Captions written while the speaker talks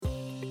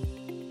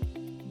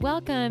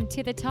Welcome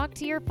to the Talk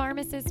to Your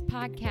Pharmacist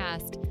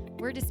podcast.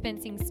 We're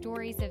dispensing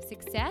stories of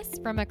success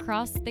from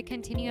across the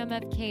continuum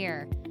of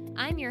care.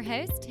 I'm your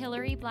host,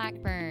 Hillary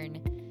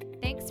Blackburn.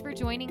 Thanks for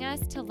joining us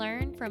to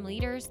learn from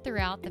leaders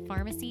throughout the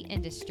pharmacy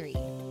industry.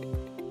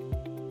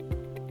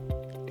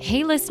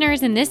 Hey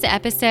listeners, in this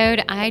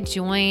episode, I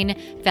join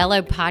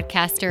fellow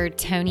podcaster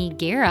Tony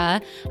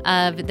Guerra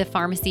of the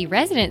Pharmacy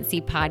Residency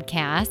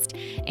podcast,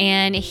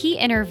 and he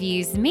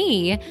interviews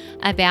me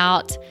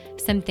about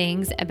some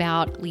things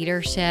about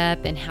leadership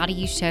and how do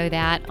you show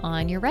that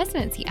on your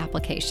residency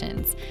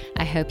applications.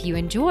 I hope you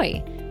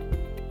enjoy.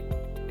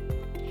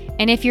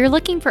 And if you're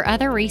looking for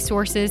other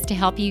resources to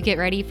help you get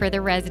ready for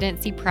the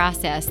residency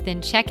process,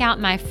 then check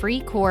out my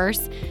free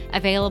course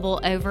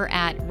available over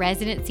at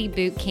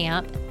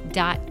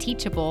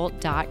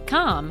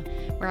residencybootcamp.teachable.com,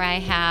 where I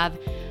have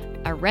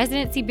a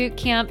residency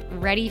bootcamp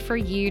ready for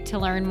you to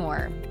learn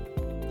more.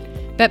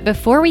 But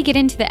before we get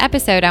into the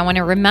episode, I want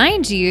to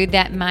remind you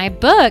that my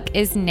book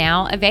is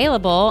now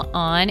available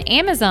on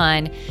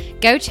Amazon.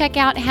 Go check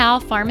out How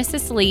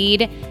Pharmacists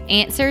Lead: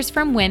 Answers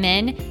from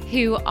Women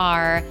Who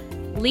Are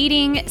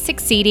Leading,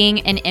 Succeeding,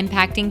 and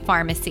Impacting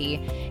Pharmacy.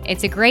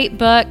 It's a great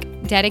book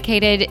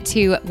dedicated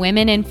to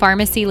women in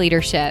pharmacy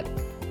leadership.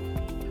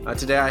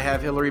 Today I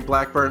have Hillary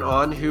Blackburn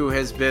on, who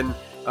has been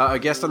a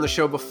guest on the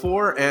show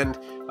before, and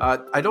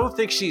I don't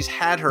think she's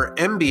had her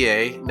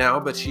MBA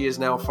now, but she is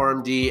now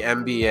PharmD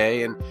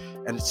MBA,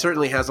 and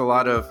certainly has a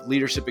lot of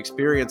leadership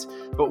experience.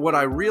 But what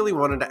I really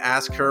wanted to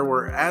ask her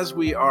were, as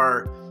we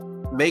are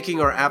making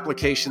our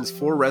applications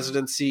for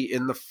residency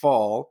in the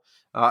fall,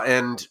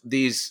 and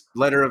these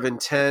letter of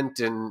intent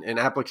and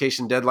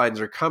application deadlines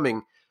are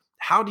coming,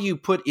 how do you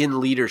put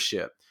in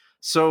leadership?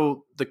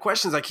 So the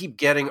questions I keep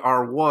getting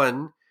are,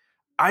 one,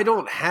 I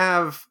don't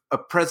have a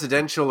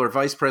presidential or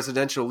vice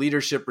presidential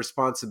leadership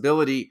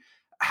responsibility.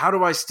 How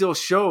do I still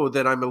show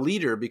that I'm a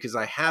leader because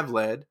I have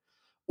led?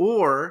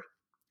 Or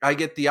I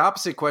get the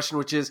opposite question,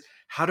 which is,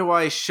 how do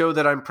I show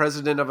that I'm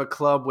president of a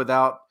club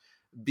without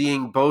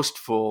being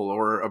boastful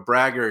or a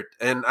braggart?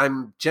 And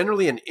I'm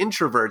generally an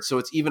introvert, so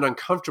it's even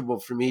uncomfortable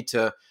for me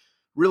to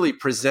really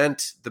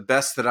present the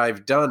best that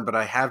I've done, but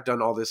I have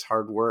done all this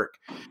hard work.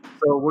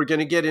 So we're going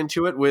to get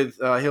into it with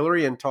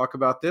Hillary and talk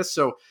about this.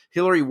 So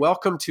Hillary,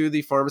 welcome to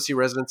the Pharmacy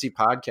Residency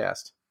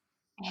podcast.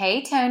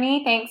 Hey,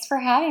 Tony. Thanks for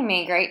having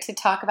me. Great to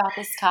talk about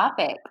this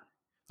topic.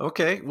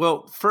 Okay.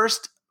 Well,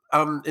 first,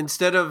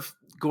 instead of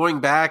going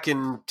back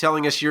and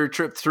telling us your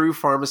trip through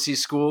pharmacy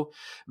school,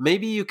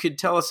 maybe you could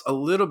tell us a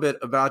little bit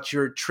about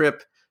your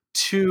trip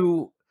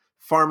to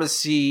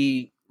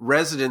pharmacy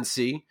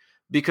residency,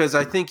 because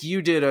I think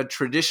you did a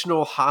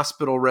traditional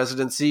hospital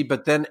residency,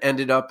 but then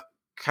ended up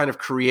kind of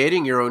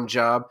creating your own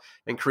job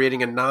and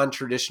creating a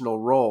non-traditional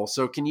role.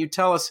 So can you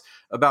tell us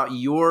about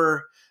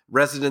your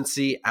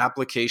residency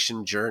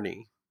application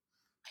journey?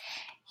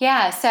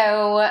 Yeah,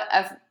 so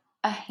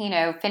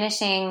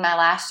finishing my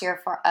last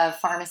year of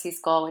pharmacy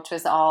school, which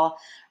was all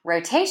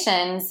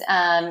rotations,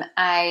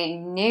 I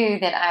knew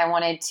that I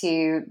wanted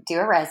to do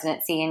a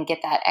residency and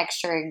get that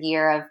extra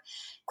year of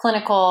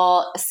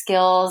clinical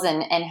skills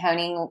and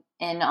honing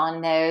in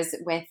on those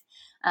with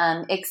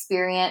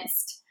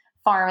experienced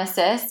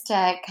pharmacists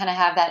to kind of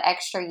have that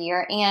extra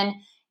year. And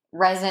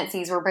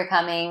residencies were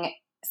becoming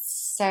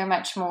so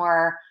much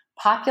more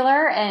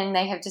popular, and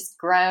they have just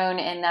grown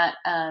in that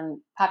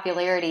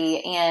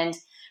popularity and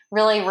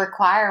really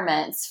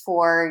requirements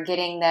for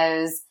getting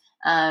those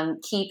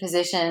key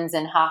positions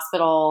in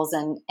hospitals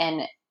and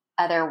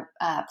other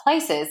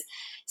places.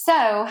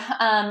 So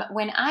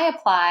when I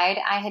applied,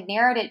 I had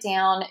narrowed it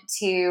down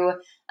to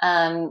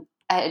a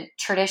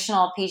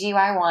traditional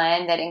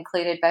PGY1 that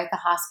included both the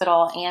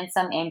hospital and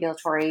some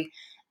ambulatory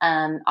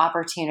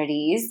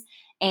opportunities.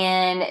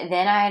 And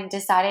then I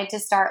decided to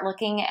start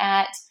looking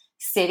at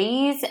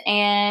cities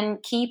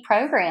and key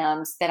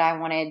programs that I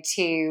wanted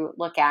to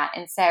look at.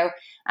 And so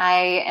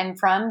I am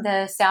from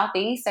the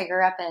Southeast. I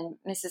grew up in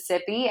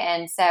Mississippi,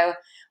 and so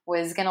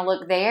was going to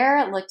look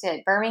there, looked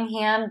at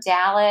Birmingham,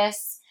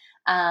 Dallas,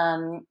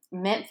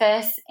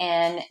 Memphis,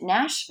 and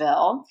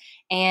Nashville.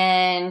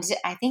 And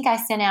I think I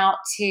sent out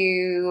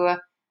to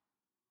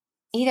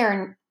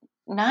either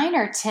 9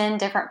 or 10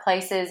 different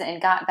places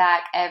and got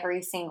back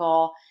every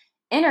single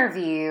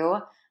interview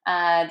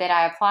that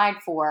I applied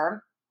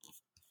for.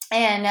 But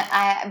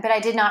I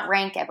did not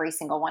rank every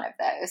single one of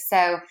those.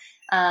 So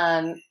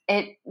to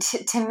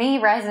me,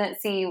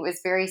 residency was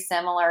very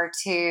similar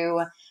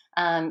to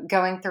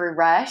going through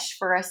Rush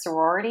for a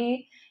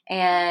sorority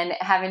and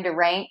having to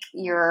rank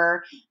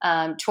your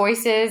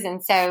choices.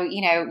 And so,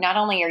 not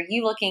only are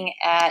you looking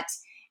at,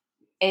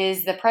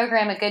 is the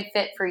program a good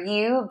fit for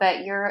you,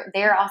 but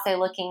they're also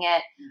looking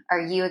at,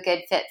 are you a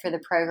good fit for the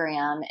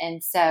program?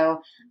 And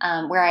so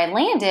where I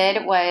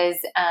landed was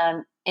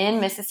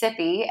in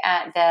Mississippi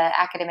at the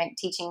academic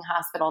teaching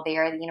hospital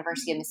there at the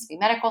University of Mississippi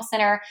Medical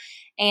Center.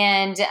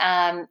 And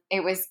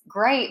it was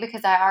great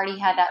because I already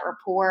had that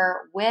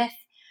rapport with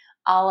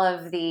all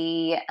of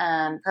the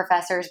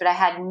professors, but I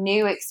had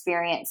new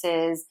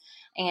experiences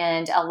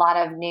and a lot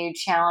of new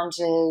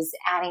challenges,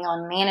 adding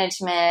on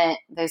management,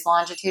 those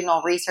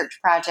longitudinal research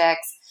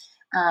projects,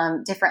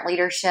 different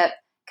leadership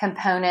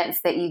components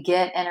that you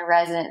get in a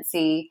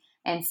residency.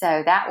 And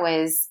so that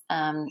was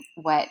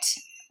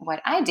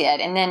what I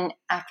did. And then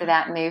after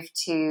that, moved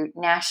to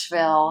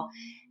Nashville,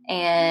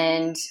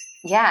 and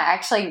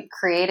actually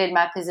created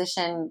my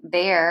position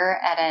there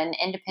at an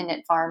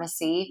independent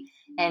pharmacy,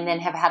 and then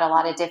have had a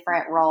lot of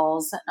different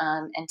roles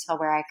until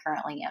where I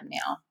currently am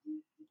now.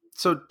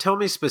 So tell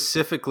me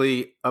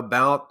specifically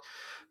about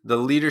the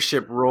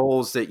leadership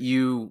roles that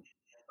you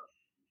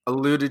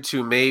alluded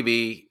to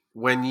maybe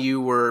when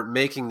you were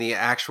making the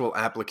actual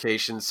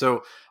application.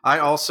 So I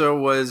also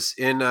was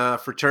in a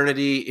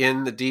fraternity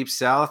in the Deep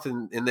South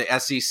in the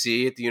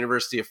SEC at the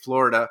University of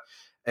Florida,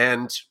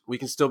 and we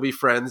can still be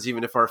friends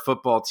even if our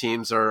football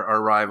teams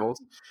are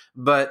rivals.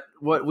 But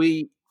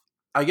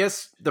I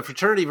guess the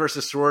fraternity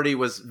versus sorority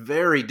was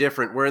very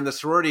different, where in the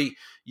sorority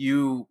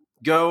you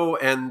go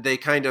and they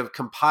kind of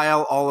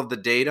compile all of the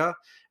data,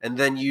 and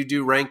then you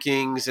do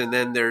rankings, and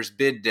then there's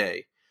bid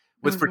day.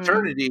 With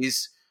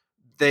fraternities,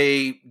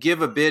 they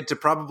give a bid to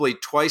probably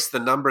twice the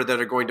number that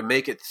are going to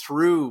make it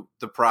through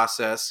the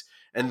process.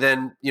 And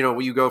then,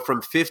 you go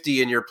from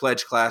 50 in your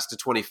pledge class to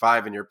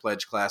 25 in your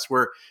pledge class,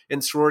 where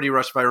in Sorority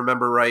Rush, if I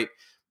remember right,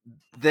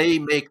 they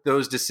make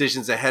those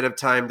decisions ahead of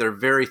time. They're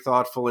very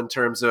thoughtful in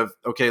terms of,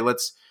 okay,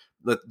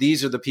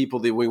 these are the people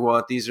that we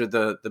want. These are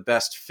the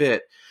best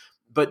fit.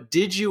 But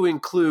did you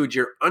include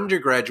your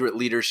undergraduate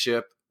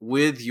leadership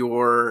with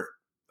your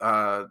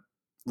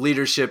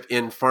leadership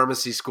in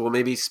pharmacy school?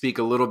 Maybe speak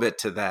a little bit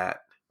to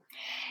that.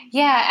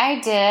 Yeah, I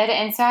did.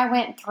 And so I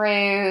went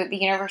through the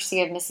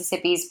University of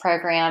Mississippi's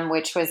program,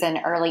 which was an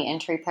early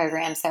entry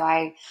program. So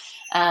I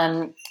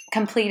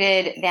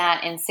completed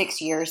that in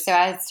 6 years. So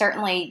I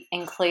certainly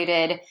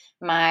included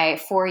my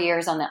 4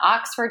 years on the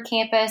Oxford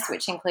campus,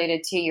 which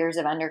included 2 years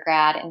of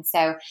undergrad. And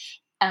so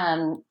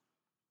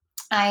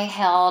I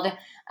held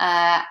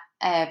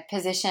a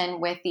position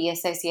with the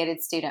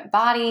Associated Student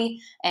Body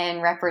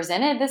and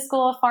represented the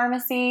School of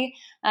Pharmacy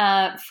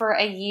for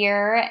a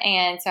year.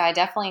 And so I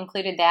definitely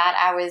included that.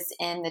 I was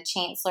in the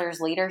Chancellor's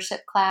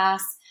Leadership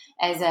class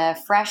as a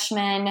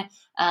freshman.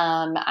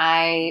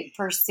 I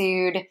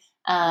pursued,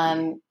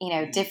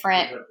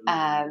 different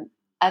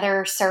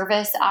other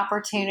service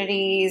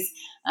opportunities.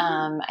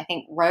 I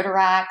think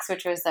Rotaract,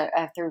 which was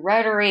through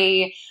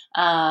Rotary,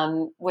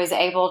 was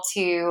able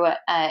to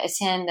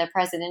attend the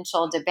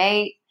presidential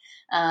debate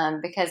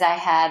because I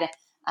had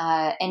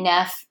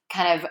enough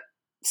kind of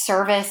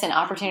service and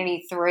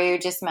opportunity through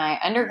just my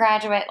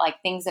undergraduate, like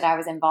things that I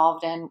was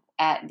involved in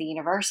at the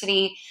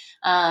university.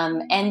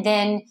 And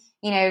then,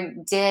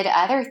 did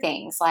other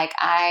things like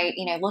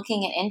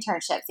looking at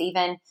internships,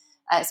 even.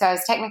 So I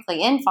was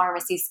technically in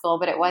pharmacy school,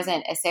 but it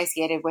wasn't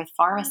associated with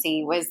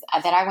pharmacy, was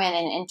that I went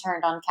and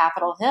interned on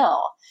Capitol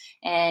Hill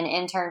and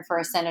interned for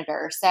a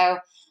senator. So,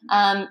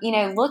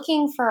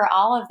 looking for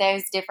all of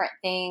those different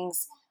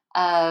things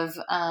of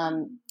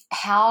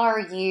how are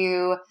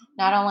you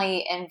not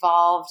only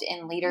involved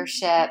in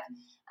leadership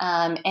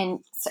and,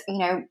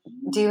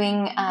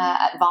 doing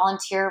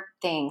volunteer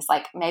things,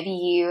 like maybe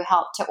you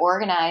help to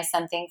organize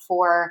something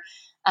for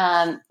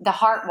the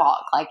Heart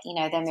Walk, like,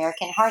 the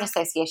American Heart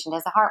Association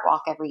does a Heart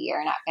Walk every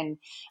year, and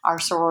our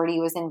sorority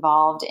was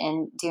involved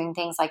in doing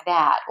things like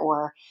that.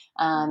 Or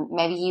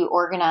maybe you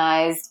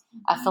organized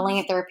a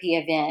philanthropy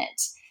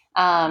event.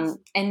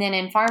 And then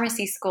in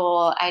pharmacy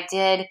school, I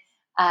did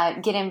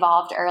get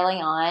involved early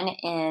on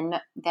in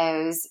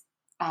those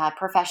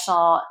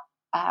professional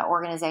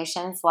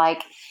organizations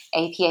like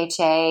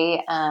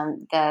APHA,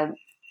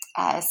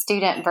 the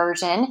student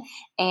version,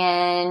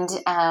 and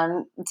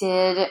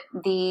did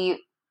the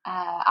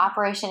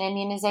Operation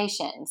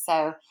Immunization.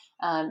 So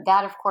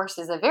that, of course,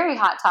 is a very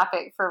hot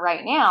topic for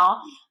right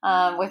now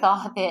with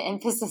all the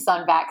emphasis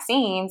on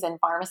vaccines and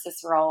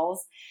pharmacist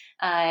roles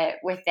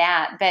with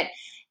that. But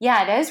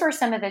yeah, those were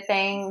some of the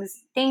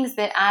things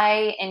that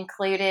I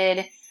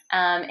included.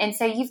 And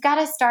so you've got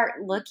to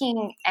start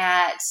looking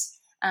at,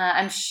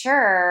 I'm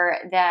sure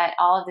that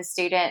all of the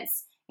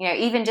students,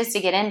 even just to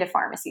get into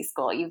pharmacy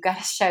school, you've got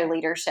to show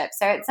leadership.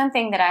 So it's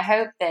something that I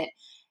hope that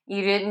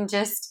you didn't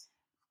just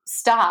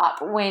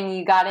stop when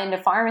you got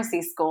into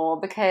pharmacy school,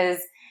 because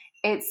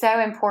it's so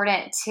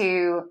important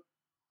to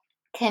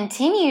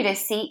continue to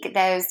seek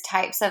those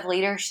types of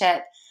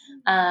leadership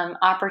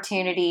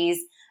opportunities,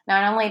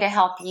 not only to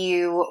help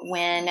you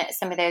win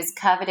some of those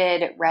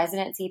coveted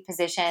residency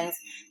positions,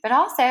 but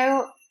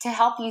also to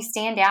help you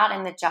stand out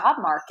in the job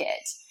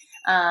market.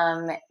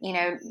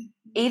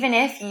 Even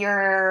if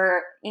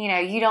you're,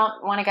 you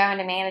don't want to go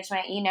into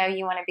management, you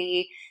want to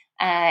be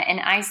an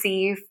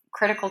ICU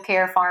critical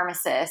care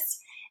pharmacist,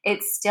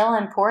 it's still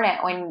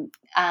important when,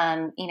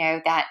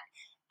 that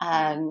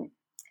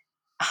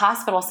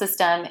hospital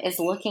system is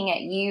looking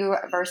at you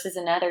versus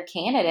another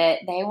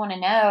candidate. They want to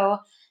know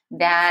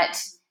that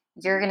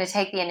you're going to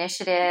take the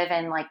initiative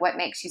and like what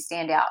makes you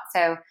stand out.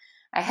 So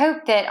I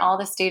hope that all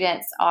the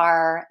students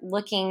are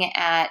looking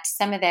at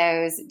some of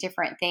those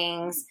different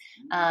things.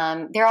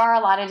 There are a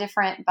lot of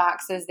different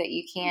boxes that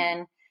you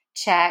can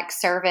check.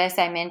 Service,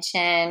 I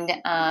mentioned,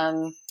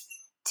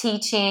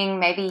 teaching,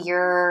 maybe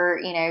you're,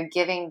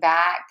 giving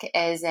back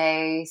as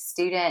a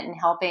student and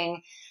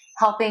helping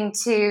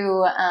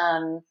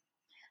to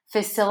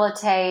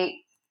facilitate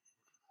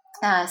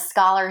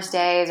scholars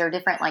days or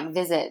different like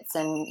visits,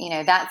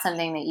 and that's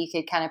something that you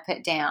could kind of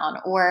put down.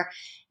 Or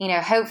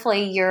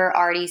hopefully you're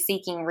already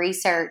seeking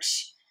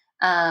research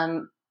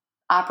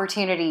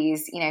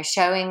opportunities.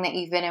 Showing that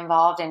you've been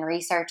involved in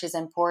research is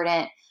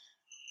important.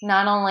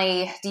 Not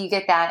only do you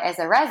get that as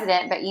a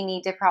resident, but you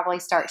need to probably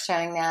start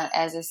showing that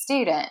as a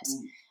student.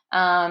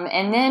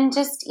 And then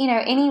just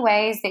any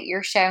ways that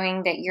you're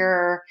showing that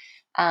you're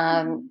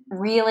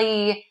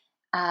really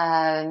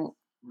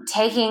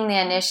taking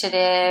the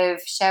initiative,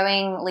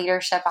 showing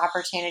leadership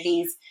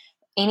opportunities,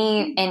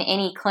 in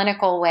any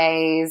clinical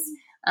ways.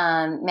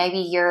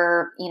 Maybe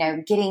you're,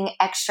 getting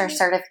extra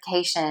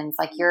certifications,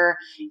 like you're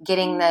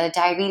getting the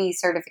diabetes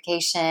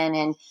certification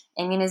and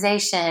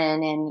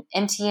immunization and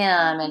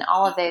MTM, and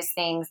all of those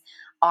things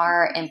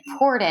are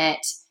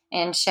important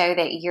and show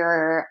that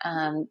you're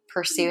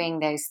pursuing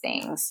those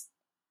things.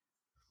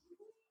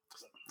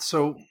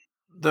 So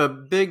the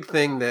big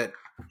thing that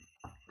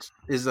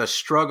is a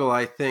struggle,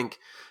 I think,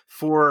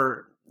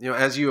 for,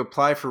 as you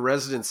apply for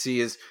residency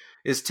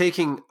is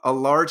taking a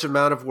large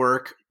amount of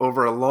work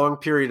over a long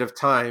period of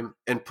time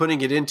and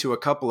putting it into a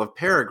couple of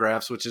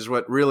paragraphs, which is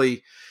what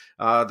really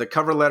the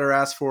cover letter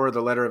asks for,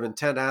 the letter of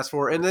intent asks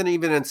for. And then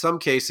even in some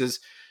cases,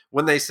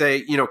 when they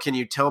say, can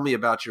you tell me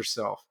about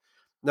yourself?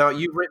 Now,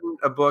 you've written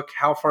a book,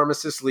 How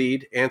Pharmacists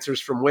Lead,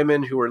 Answers from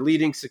Women Who Are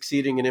Leading,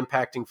 Succeeding, and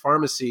Impacting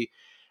Pharmacy.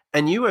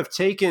 And you have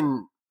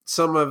taken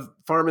some of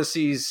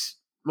pharmacy's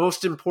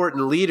most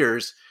important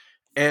leaders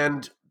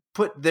and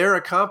put their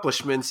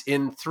accomplishments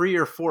in 3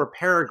 or 4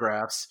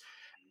 paragraphs.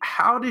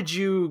 How did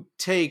you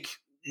take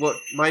what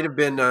might have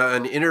been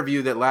an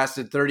interview that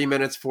lasted 30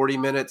 minutes, 40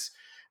 minutes,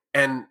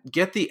 and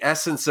get the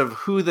essence of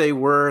who they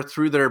were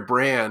through their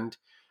brand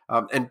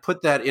and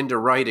put that into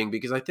writing?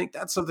 Because I think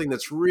that's something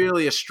that's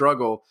really a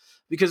struggle,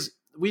 because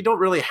we don't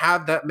really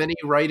have that many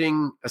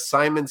writing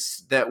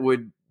assignments that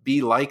would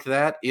be like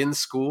that in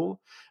school.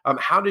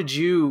 How did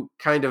you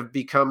kind of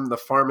become the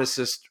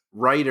pharmacist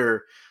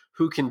writer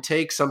who can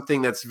take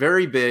something that's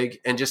very big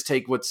and just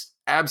take what's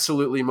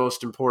absolutely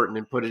most important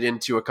and put it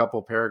into a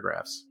couple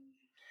paragraphs?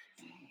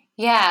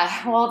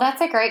 Yeah, well,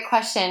 that's a great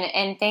question.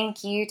 And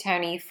thank you,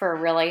 Tony, for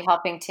really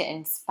helping to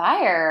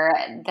inspire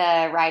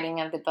the writing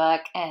of the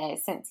book,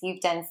 since you've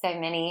done so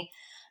many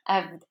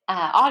of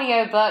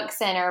audio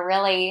books and are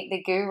really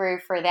the guru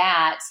for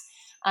that.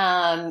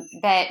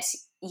 But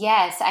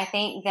yes, I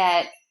think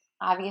that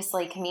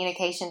obviously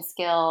communication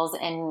skills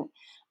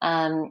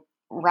and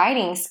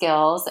writing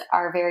skills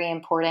are very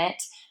important.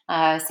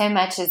 So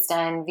much is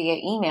done via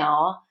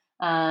email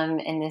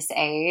in this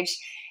age.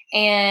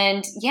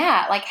 And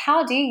yeah, like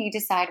how do you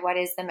decide what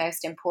is the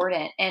most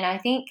important? And I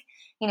think,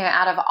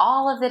 out of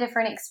all of the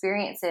different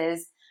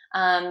experiences,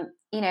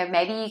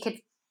 maybe you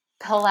could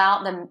pull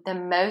out the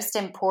most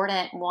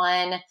important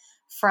one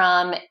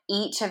from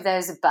each of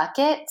those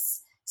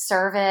buckets,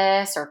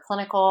 service or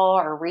clinical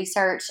or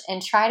research,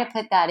 and try to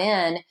put that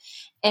in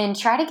and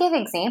try to give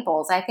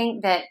examples. I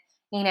think that,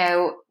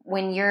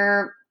 when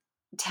you're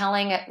tell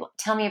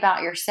me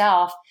about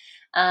yourself,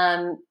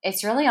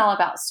 it's really all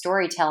about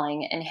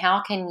storytelling and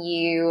how can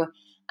you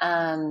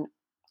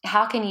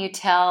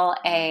tell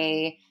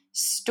a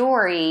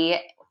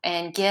story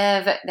and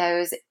give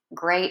those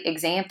great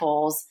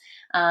examples,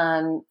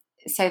 so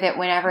that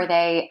whenever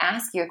they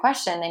ask you a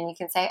question, then you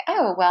can say,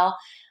 oh, well,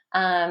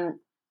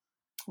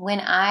 when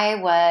I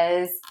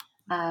was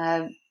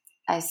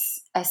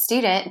a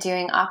student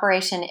doing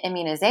Operation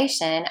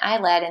Immunization, I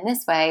led in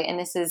this way, and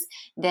this is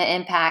the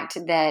impact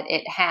that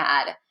it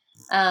had.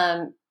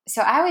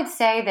 So I would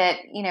say that,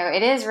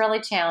 it is really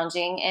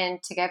challenging.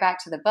 And to go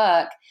back to the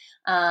book,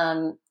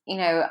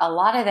 a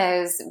lot of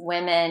those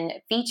women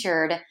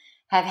featured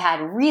have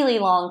had really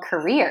long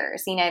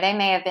careers. They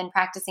may have been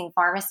practicing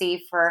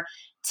pharmacy for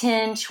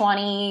 10,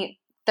 20,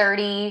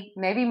 30,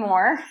 maybe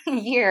more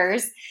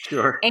years.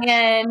 Sure.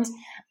 And,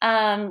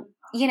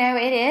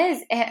 it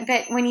is.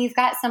 But when you've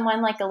got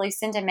someone like a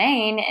Lucinda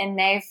Main and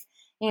they've,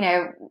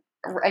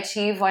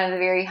 achieved one of the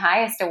very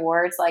highest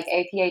awards, like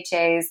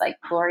APHA's, like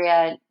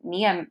Gloria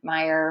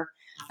Niemeyer,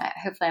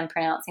 hopefully I'm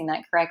pronouncing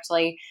that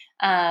correctly,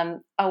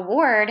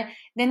 award,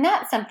 then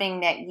that's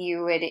something that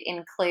you would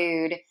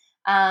include.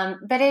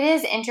 But it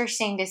is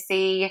interesting to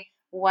see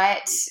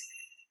what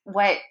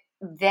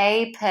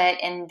they put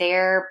in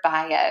their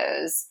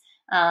bios.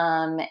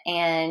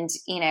 And,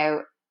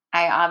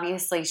 I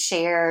obviously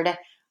shared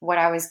what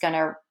I was going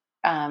to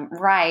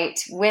write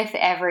with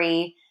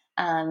every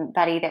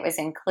buddy that was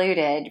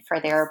included for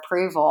their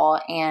approval,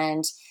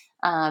 and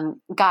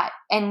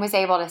was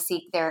able to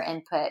seek their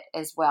input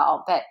as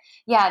well. But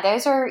yeah,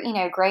 those are,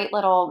 great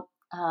little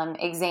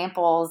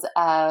examples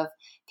of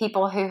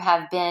people who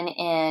have been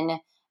in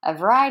a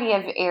variety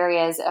of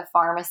areas of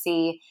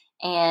pharmacy.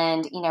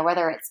 And,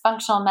 whether it's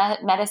functional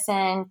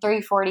medicine,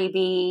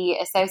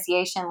 340B,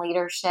 association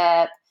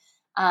leadership,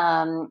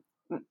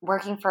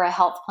 working for a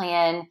health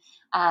plan,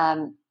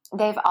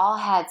 they've all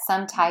had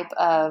some type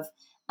of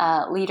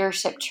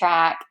leadership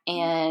track,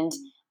 and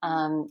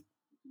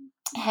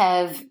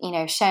have,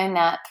 shown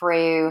that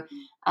through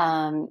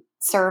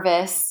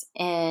service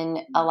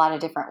in a lot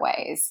of different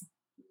ways.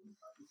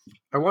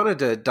 I wanted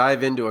to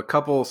dive into a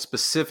couple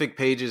specific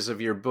pages of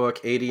your book,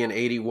 80 and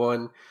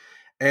 81.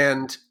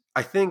 And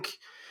I think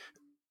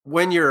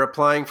when you're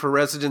applying for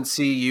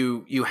residency,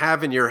 you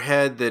have in your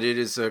head that it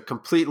is a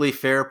completely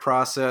fair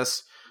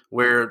process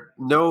where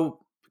no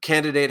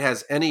candidate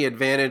has any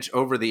advantage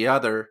over the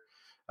other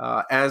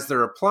as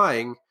they're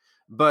applying.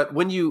 But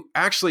when you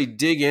actually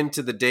dig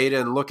into the data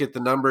and look at the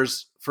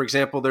numbers, for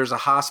example, there's a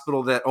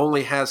hospital that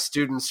only has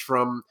students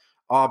from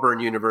Auburn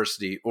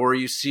University, or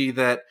you see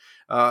that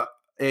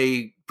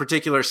a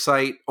particular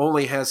site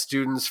only has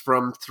students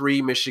from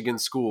 3 Michigan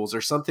schools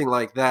or something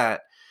like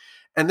that.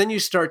 And then you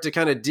start to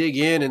kind of dig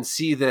in and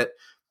see that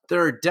there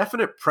are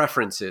definite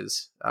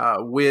preferences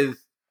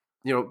with,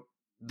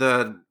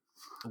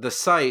 the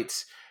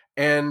sites.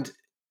 And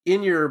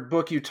in your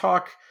book, you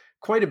talk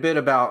quite a bit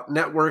about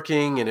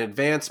networking and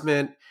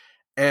advancement.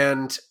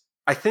 And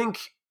I think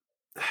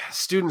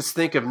students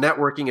think of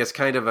networking as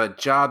kind of a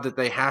job that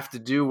they have to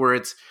do, where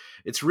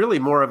it's really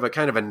more of a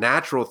kind of a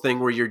natural thing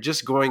where you're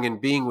just going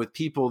and being with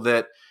people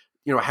that,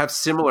 have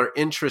similar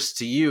interests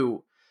to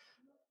you.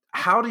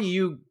 How do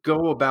you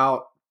go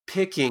about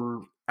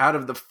picking out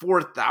of the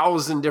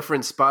 4,000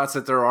 different spots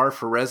that there are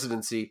for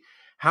residency?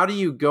 How do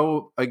you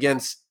go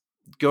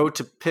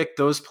to pick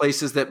those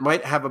places that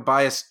might have a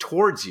bias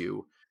towards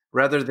you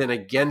rather than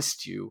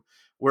against you,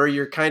 where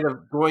you're kind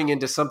of going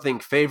into something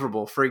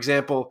favorable? For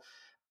example,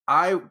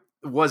 I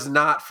was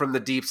not from the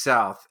Deep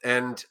South,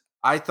 and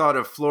I thought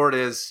of Florida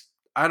as,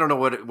 I don't know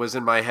what it was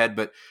in my head,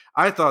 but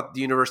I thought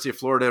the University of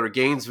Florida or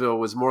Gainesville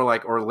was more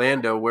like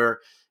Orlando, where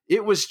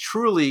it was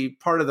truly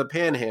part of the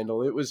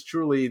Panhandle. It was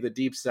truly the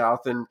Deep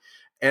South, and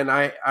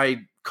I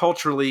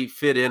culturally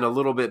fit in a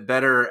little bit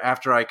better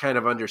after I kind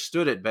of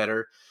understood it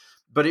better.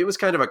 But it was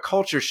kind of a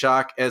culture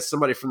shock as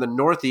somebody from the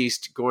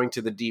Northeast going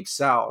to the Deep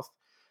South.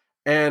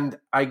 And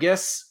I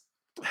guess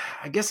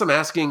I'm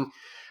asking,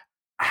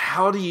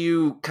 how do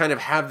you kind of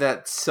have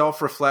that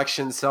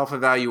self-reflection,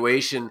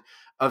 self-evaluation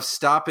of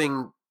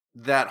stopping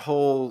that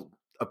whole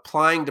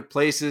applying to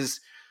places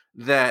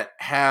that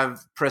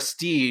have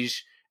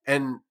prestige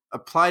and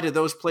apply to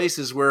those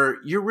places where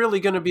you're really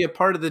going to be a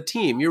part of the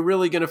team? You're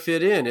really going to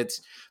fit in.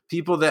 It's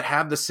people that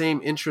have the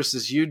same interests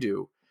as you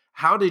do.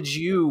 How did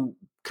you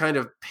kind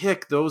of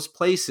pick those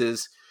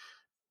places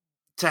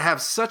to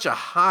have such a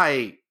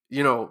high,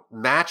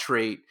 match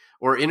rate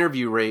or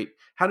interview rate?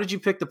 How did you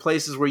pick the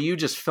places where you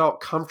just felt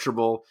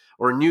comfortable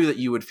or knew that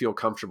you would feel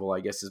comfortable,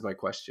 I guess is my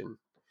question.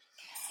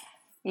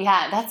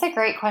 Yeah, that's a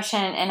great question.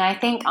 And I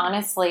think,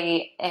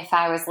 honestly, if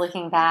I was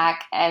looking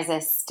back as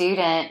a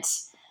student,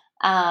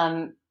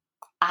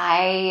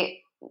 I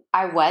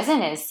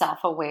wasn't as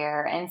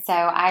self-aware. And so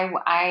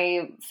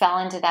I fell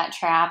into that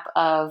trap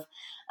of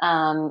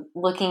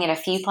looking at a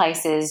few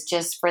places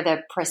just for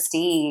the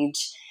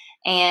prestige.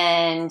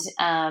 And,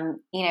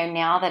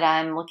 now that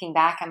I'm looking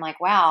back, I'm like,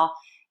 wow,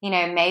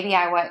 maybe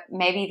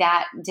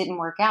that didn't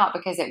work out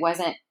because it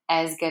wasn't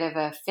as good of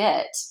a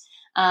fit.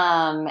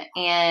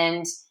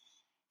 And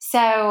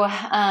so,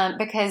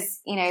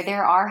 because,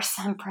 there are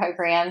some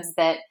programs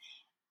that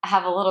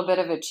have a little bit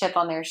of a chip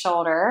on their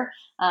shoulder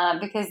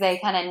because they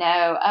kind of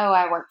know, oh,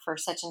 I work for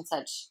such and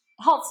such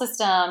health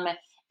system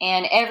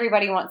and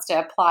everybody wants to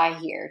apply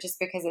here just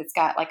because it's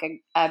got like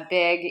a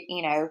big,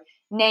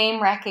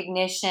 name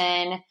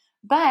recognition.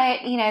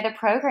 But, the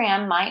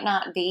program might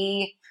not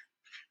be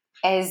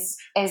as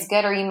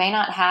good, or you may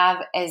not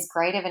have as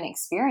great of an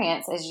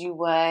experience as you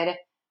would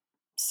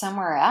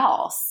somewhere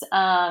else.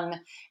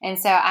 And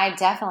so I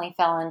definitely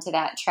fell into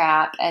that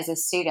trap as a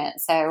student.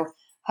 So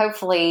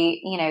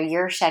hopefully,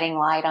 you're shedding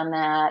light on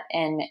that.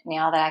 And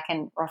now that I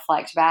can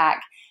reflect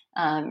back,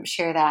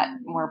 share that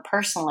more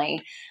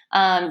personally.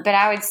 But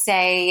I would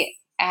say,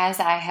 as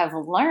I have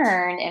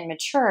learned and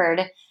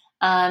matured,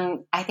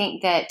 I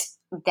think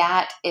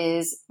that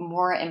is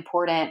more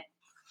important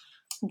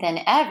than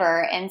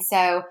ever. And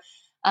so,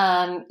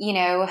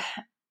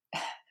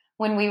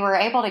 when we were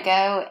able to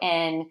go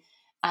and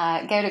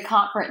go to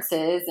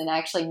conferences and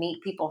actually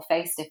meet people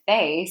face to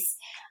face,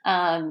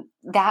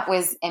 that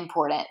was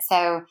important.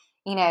 So,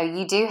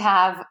 you do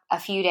have a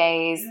few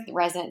days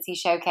residency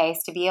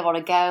showcase to be able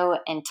to go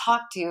and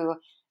talk to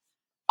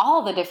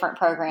all the different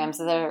programs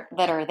that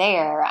are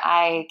there.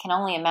 I can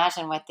only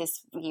imagine what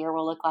this year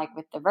will look like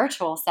with the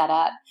virtual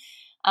setup.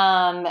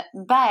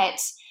 But,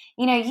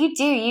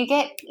 you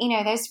get,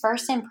 those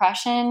first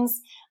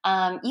impressions.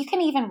 You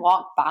can even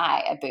walk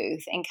by a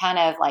booth and kind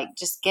of like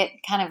just get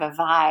kind of a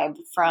vibe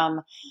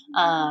from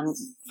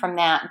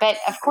that. But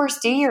of course,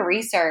 do your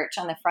research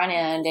on the front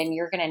end, and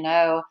you're going to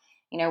know,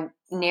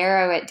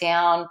 narrow it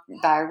down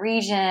by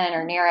region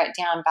or narrow it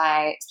down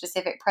by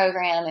specific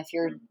program. If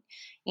you're,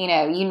 you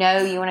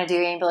want to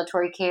do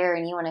ambulatory care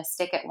and you want to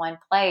stick at one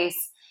place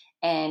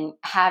and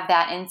have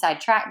that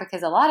inside track,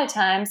 because a lot of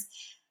times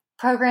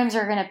programs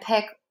are going to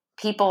pick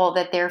people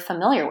that they're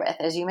familiar with,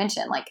 as you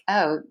mentioned, like,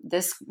 oh,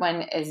 this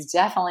one is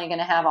definitely going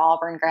to have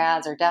Auburn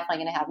grads or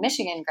definitely going to have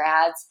Michigan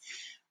grads.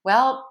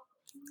 Well,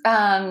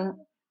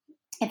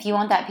 if you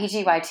want that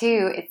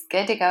PGY2, it's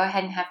good to go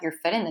ahead and have your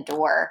foot in the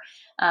door.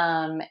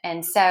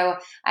 And so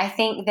I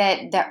think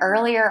that the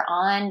earlier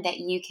on that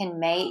you can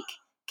make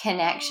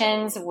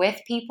connections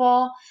with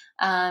people,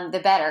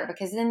 the better,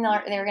 because then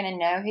they're going to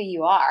know who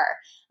you are.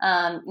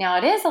 Now,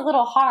 it is a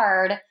little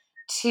hard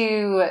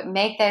to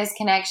make those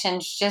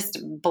connections just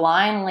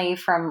blindly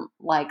from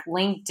like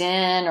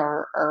LinkedIn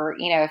or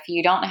if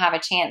you don't have a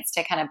chance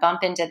to kind of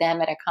bump into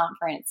them at a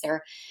conference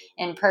or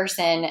in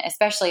person,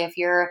 especially if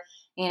you're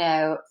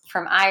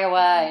from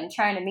Iowa and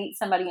trying to meet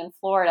somebody in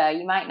Florida,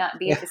 you might not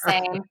be at the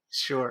same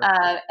sure.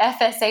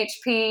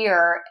 FSHP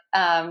or,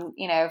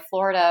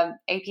 Florida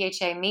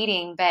APHA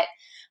meeting, but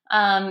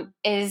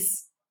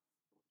is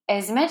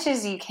as much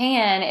as you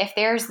can, if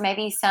there's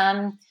maybe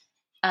some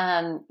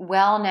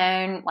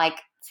well-known, like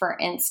for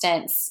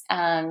instance,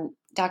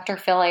 Dr.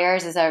 Phil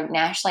Ayers is a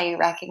nationally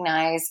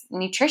recognized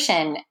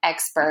nutrition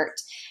expert.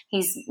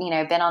 He's,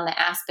 been on the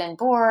Aspen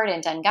board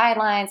and done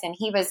guidelines, and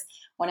he was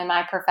one of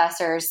my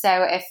professors.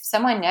 So if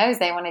someone knows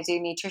they want to do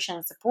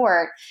nutrition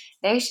support,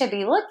 they should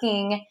be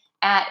looking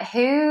at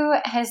who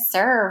has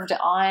served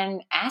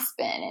on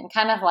Aspen and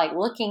kind of like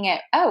looking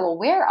at,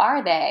 where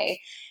are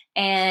they?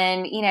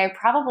 And,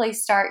 probably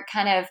start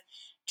kind of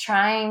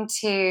trying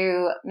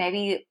to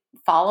maybe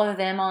follow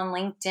them on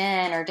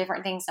LinkedIn or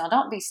different things. Now,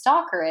 don't be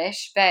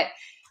stalkerish, but,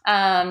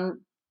 kind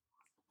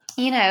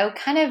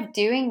of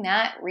doing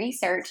that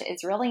research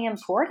is really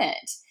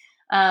important.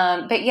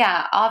 But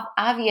yeah,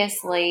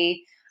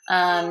 obviously,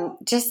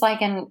 just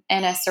like in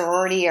a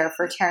sorority or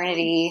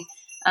fraternity,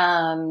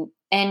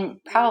 and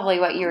probably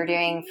what you were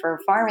doing for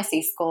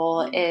pharmacy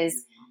school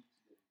is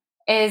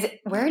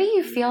where do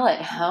you feel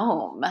at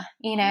home?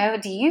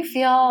 Do you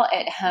feel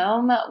at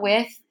home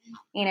with,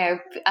 I'm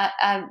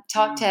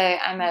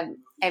a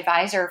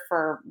advisor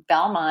for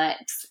Belmont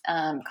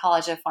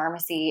College of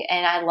Pharmacy,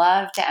 and I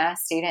love to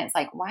ask students,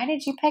 like, why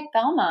did you pick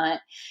Belmont?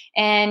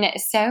 And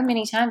so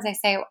many times I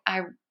say,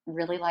 I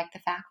really like the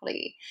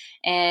faculty,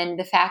 and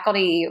the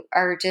faculty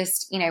are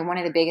just, one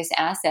of the biggest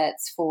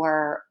assets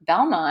for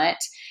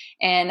Belmont.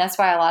 And that's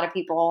why a lot of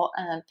people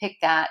pick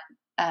that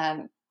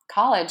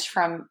college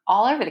from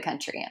all over the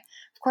country.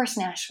 Of course,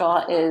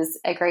 Nashville is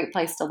a great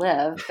place to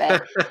live,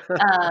 but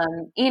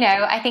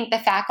I think the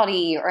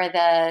faculty or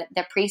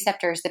the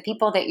preceptors, the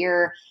people that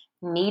you're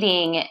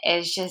meeting,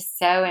 is just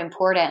so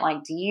important.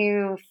 Like, do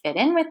you fit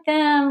in with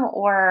them,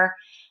 or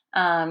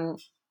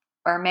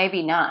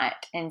maybe not?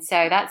 And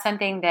so that's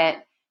something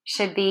that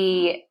should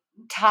be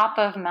top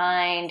of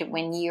mind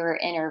when you're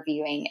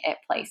interviewing at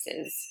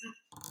places.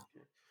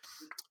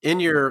 In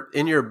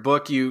your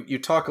book, you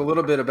talk a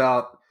little bit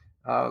about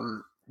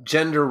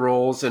gender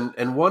roles,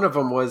 and one of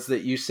them was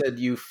that you said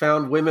you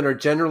found women are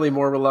generally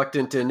more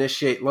reluctant to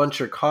initiate lunch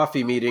or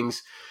coffee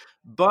meetings,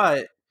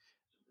 but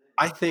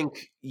I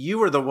think you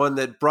were the one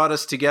that brought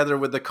us together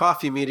with the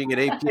coffee meeting at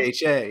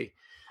APHA.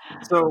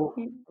 So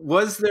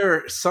was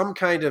there some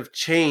kind of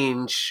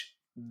change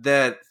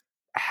that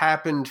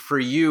happened for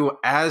you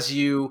as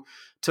you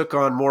took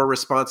on more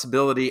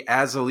responsibility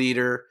as a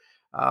leader?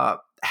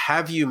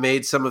 Have you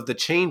made some of the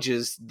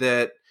changes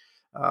that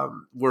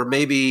were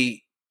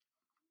maybe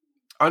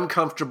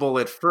uncomfortable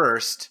at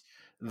first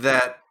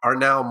that are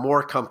now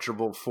more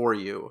comfortable for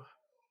you?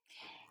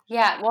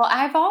 Yeah, well,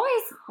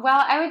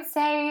 I would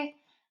say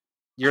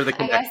You're the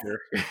connector.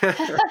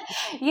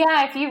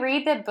 Yeah, if you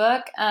read the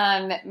book,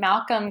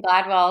 Malcolm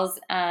Gladwell's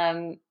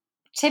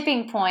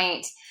Tipping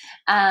Point,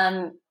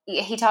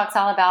 he talks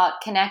all about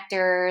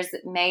connectors,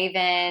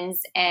 mavens,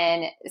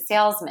 and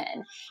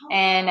salesmen.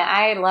 And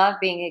I love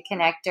being a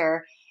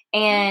connector.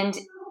 And,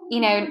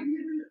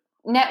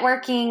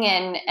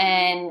 networking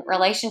and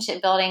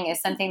relationship building is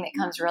something that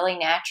comes really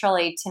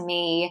naturally to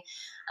me.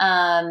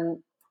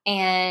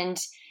 And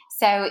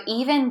so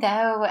even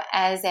though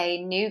as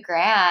a new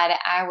grad,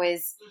 I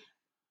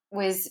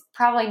was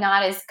probably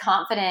not as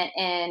confident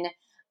in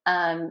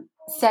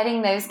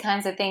setting those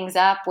kinds of things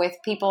up with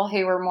people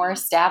who were more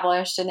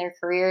established in their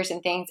careers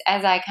and things,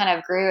 as I kind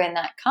of grew in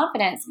that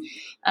confidence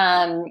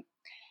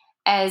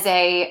as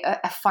a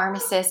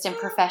pharmacist and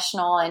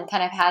professional and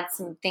kind of had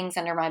some things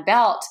under my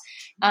belt,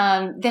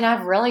 then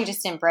I've really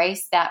just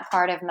embraced that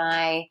part of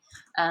my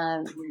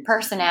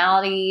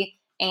personality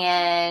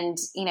and,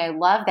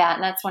 love that.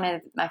 And that's one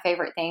of my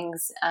favorite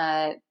things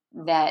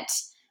that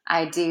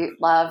I do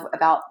love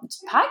about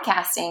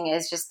podcasting,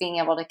 is just being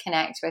able to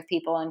connect with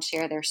people and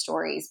share their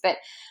stories. But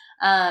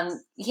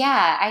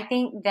I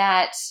think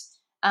that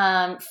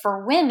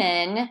for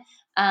women,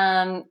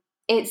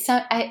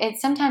 it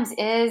sometimes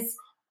is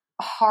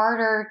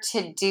harder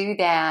to do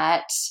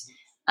that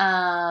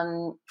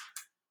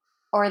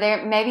or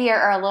they maybe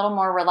are a little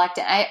more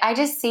reluctant. I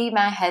just see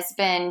my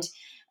husband,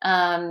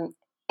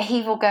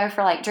 he will go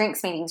for like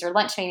drinks meetings or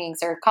lunch meetings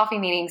or coffee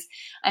meetings.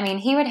 I mean,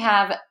 he would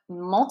have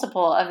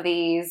multiple of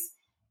these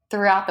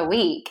throughout the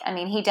week. I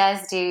mean, he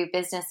does do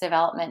business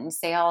development and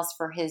sales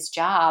for his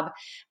job,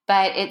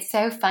 but it's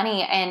so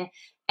funny. And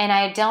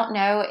I don't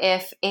know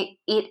if it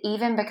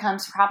even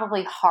becomes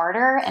probably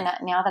harder. And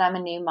now that I'm a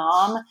new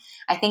mom,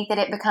 I think that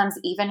it becomes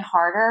even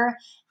harder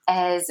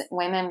as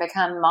women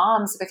become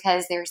moms,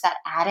 because there's that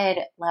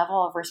added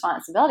level of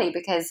responsibility,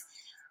 because,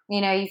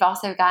 you've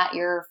also got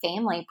your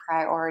family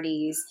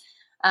priorities.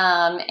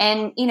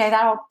 And,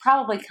 that'll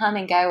probably come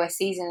and go with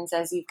seasons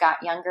as you've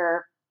got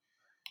younger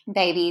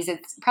babies.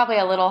 It's probably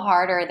a little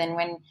harder than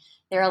when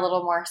they're a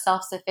little more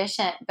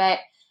self-sufficient. But,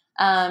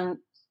 and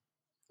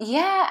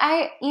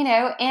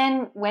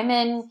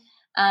women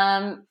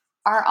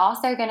are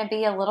also going to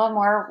be a little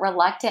more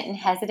reluctant and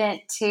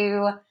hesitant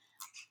to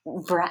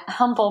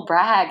humble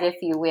brag, if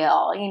you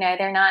will.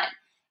 They're not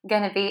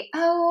going to be,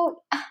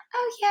 oh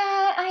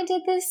yeah, I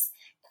did this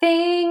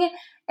thing.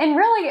 And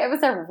really, it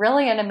was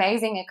an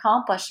amazing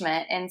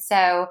accomplishment. And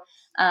so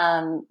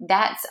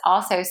that's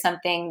also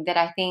something that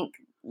I think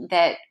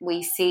that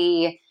we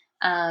see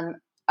a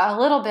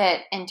little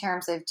bit in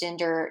terms of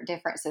gender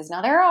differences.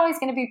 Now, there are always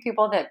going to be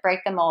people that break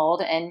the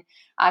mold. And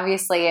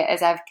obviously,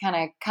 as I've kind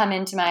of come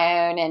into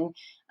my own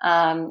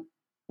and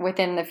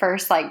within the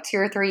first 2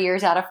 or 3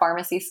 years out of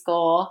pharmacy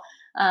school,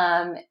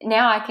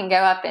 now I can go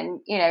up and,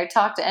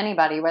 talk to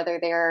anybody, whether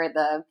they're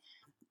the,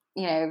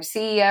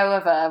 CEO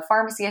of a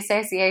pharmacy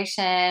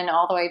association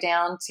all the way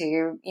down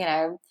to,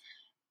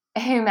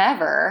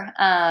 whomever.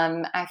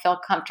 I feel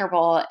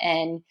comfortable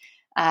and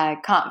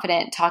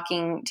confident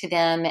talking to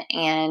them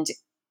and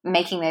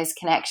making those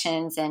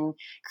connections and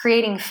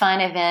creating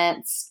fun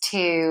events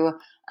to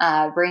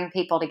bring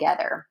people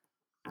together.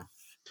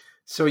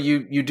 So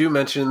you do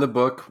mention in the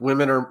book,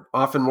 women are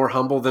often more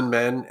humble than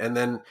men, and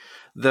then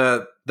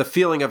the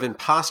feeling of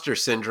imposter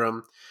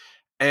syndrome.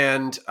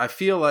 And I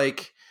feel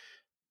like,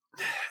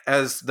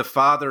 as the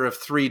father of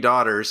 3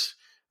 daughters,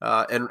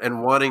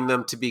 and wanting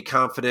them to be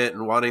confident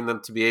and wanting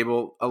them to be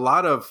able, a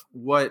lot of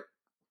what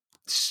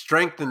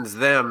strengthens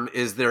them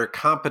is their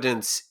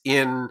competence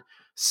in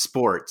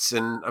sports.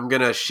 And I'm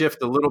going to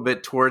shift a little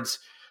bit towards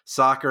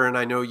soccer. And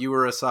I know you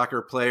were a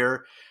soccer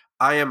player.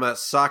 I am a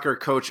soccer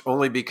coach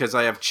only because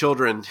I have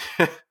children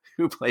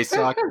who play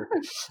soccer.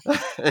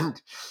 And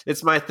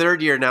it's my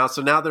 3rd year now.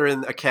 So now they're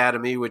in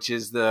academy, which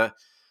is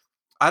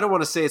I don't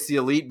want to say it's the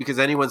elite, because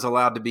anyone's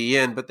allowed to be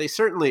in, but they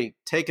certainly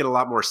take it a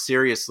lot more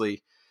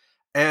seriously.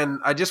 And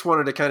I just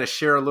wanted to kind of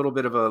share a little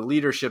bit of a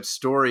leadership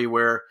story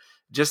where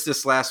just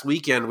this last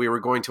weekend, we were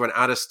going to an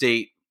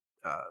out-of-state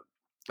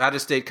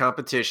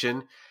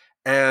competition,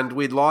 and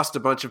we'd lost a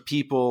bunch of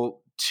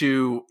people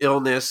to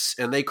illness,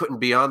 and they couldn't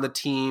be on the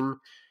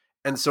team.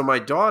 And so my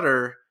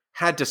daughter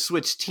had to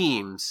switch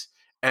teams.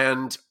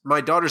 And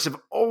my daughters have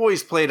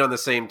always played on the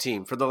same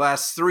team for the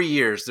last 3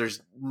 years.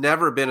 There's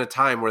never been a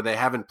time where they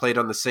haven't played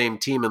on the same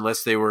team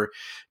unless they were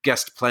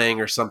guest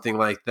playing or something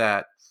like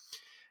that.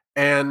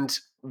 And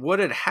what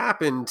had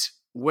happened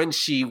when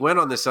she went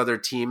on this other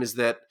team is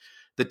that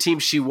the team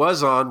she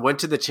was on went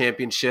to the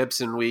championships,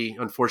 and we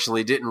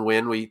unfortunately didn't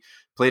win. We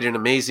played an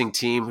amazing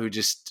team who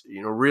just,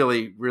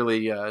 really,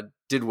 really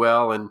did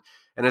well. And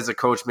as a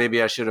coach,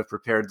 maybe I should have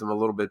prepared them a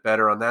little bit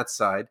better on that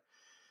side.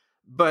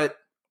 But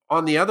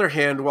on the other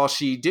hand, while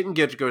she didn't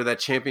get to go to that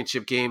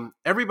championship game,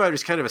 everybody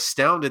was kind of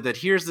astounded that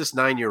here's this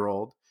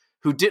 9-year-old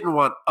who didn't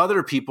want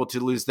other people to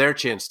lose their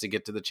chance to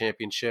get to the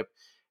championship.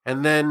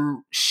 And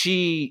then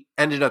she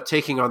ended up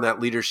taking on that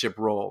leadership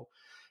role.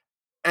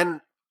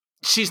 And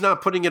she's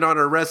not putting it on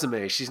her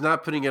resume. She's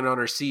not putting it on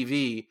her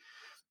CV.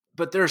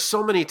 But there are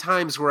so many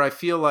times where I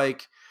feel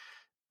like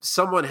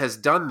someone has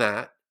done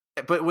that.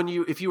 But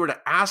if you were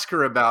to ask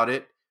her about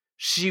it,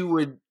 she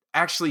would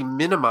actually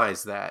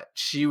minimize that.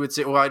 She would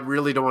say, well, I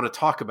really don't want to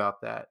talk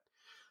about that.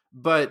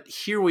 But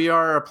here we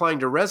are applying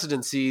to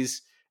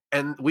residencies,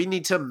 and we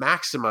need to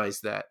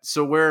maximize that.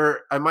 So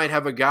where I might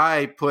have a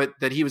guy put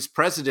that he was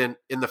president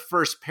in the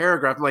first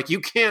paragraph, I'm like, you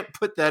can't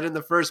put that in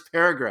the first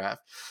paragraph.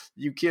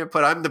 You can't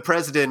put, I'm the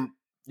president.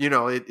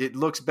 It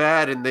looks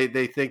bad, and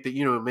they think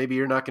that, maybe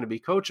you're not going to be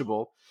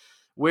coachable.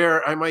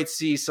 Where I might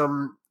see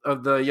some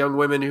of the young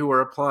women who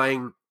are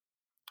applying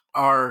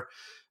are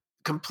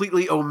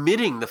completely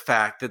omitting the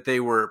fact that they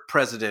were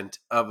president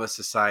of a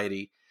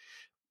society.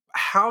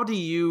 How do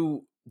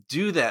you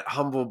do that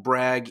humble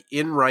brag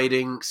in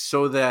writing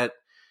so that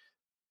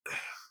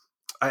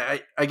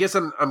I guess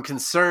I'm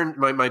concerned.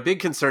 My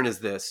big concern is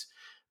this.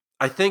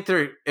 I think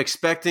they're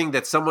expecting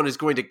that someone is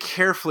going to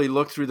carefully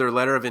look through their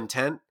letter of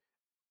intent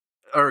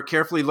or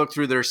carefully look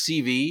through their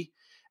CV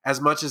as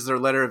much as their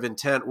letter of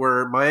intent,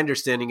 where my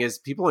understanding is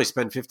people only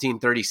spend 15,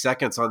 30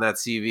 seconds on that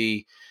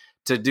CV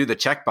to do the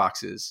check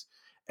boxes,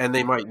 and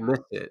they might miss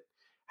it.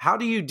 How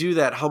do you do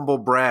that humble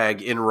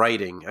brag in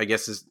writing, I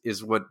guess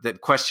is what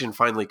that question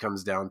finally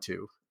comes down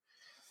to.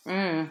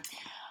 Well,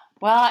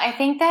 I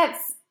think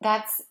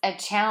that's a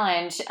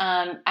challenge.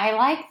 I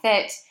like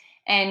that.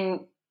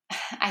 And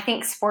I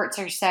think sports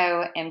are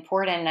so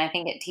important. And I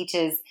think it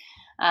teaches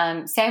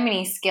so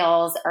many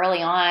skills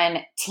early on.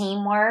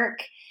 Teamwork,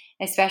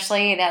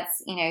 especially,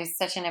 that's,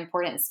 such an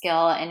important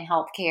skill in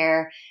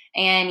healthcare.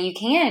 And you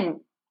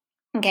can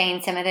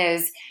gain some of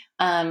those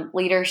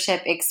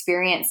leadership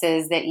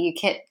experiences that you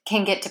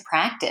can get to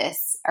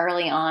practice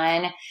early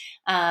on.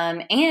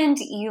 And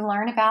you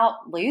learn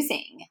about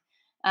losing.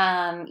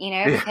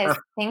 Because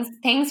Yeah.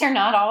 things are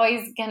not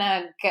always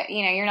gonna go,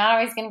 you're not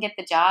always gonna get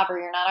the job, or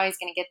you're not always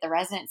gonna get the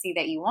residency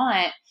that you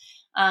want.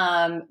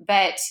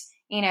 But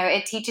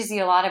it teaches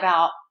you a lot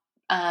about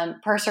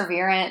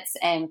perseverance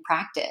and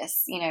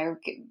practice.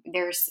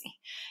 There's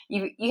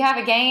you have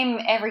a game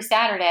every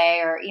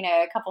Saturday, or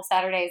a couple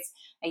Saturdays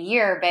a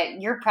year,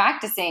 but you're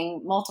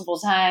practicing multiple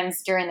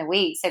times during the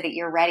week so that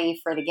you're ready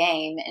for the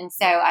game. And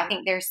so I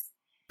think there's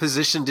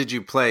Position did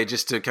you play,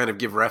 just to kind of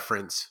give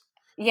reference?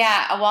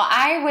 Yeah, well,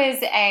 I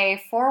was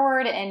a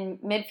forward and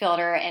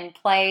midfielder and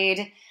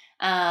played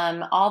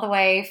all the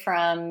way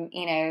from,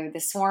 the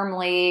Swarm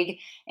League,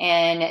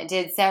 and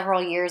did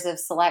several years of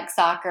select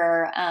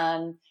soccer.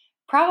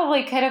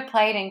 Probably could have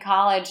played in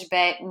college,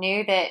 but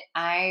knew that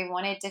I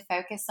wanted to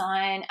focus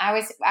on, I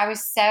was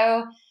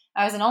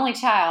an only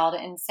child.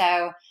 And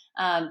so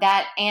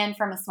and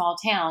from a small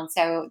town.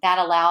 So that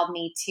allowed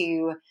me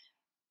to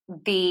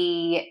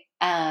be,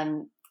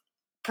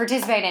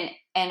 participate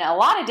in a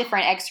lot of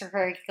different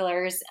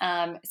extracurriculars.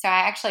 So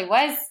I actually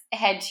was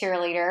head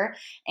cheerleader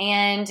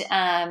and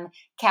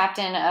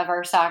captain of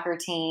our soccer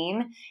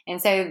team. And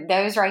so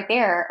those right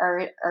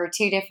there are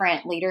two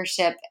different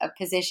leadership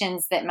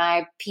positions that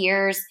my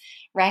peers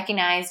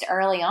recognized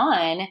early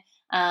on.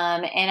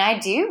 And I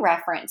do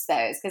reference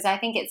those because I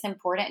think it's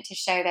important to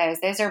show those.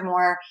 Those are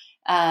more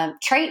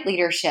trait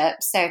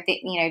leadership. So,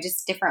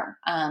 just different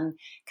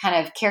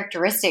kind of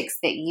characteristics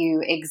that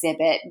you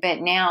exhibit. But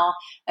now,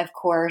 of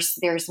course,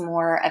 there's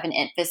more of an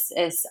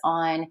emphasis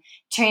on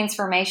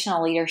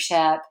transformational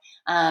leadership,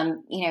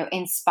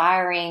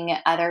 inspiring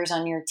others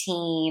on your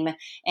team,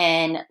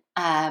 and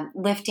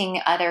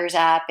lifting others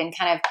up, and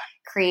kind of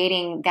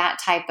creating that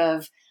type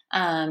of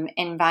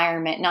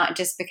environment, not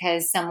just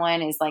because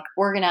someone is like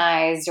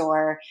organized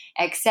or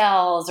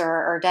excels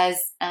or does,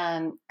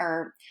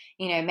 or,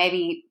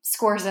 maybe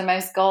scores the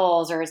most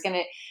goals or is going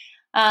to.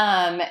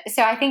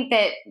 So I think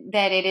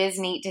that it is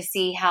neat to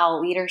see how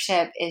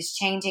leadership is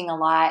changing a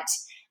lot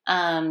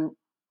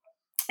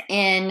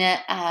in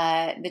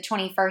the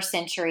 21st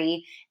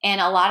century,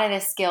 and a lot of the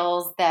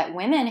skills that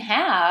women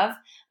have.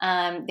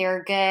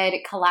 They're good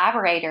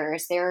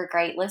collaborators, they're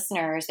great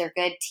listeners, they're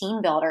good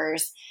team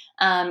builders.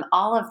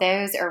 All of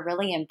those are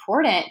really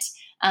important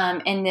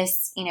in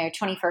this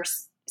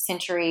 21st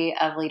century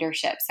of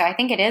leadership. So I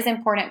think it is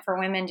important for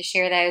women to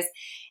share those.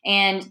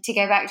 And to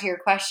go back to your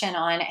question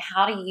on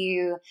how do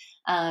you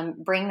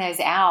bring those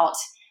out,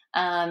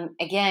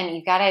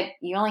 again,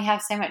 you only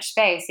have so much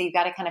space, so you've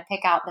got to kind of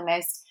pick out the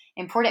most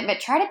important, but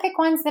try to pick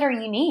ones that are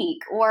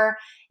unique. Or,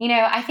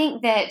 I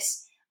think that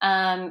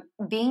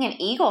being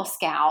an Eagle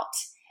Scout,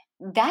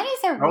 that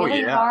is a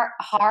really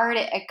hard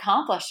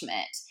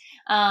accomplishment.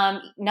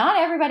 Not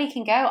everybody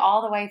can go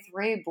all the way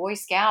through Boy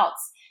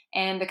Scouts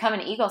and become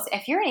an Eagle.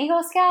 If you're an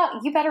Eagle Scout,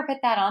 you better put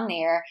that on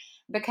there,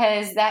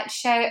 because that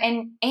show.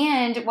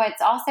 And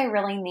what's also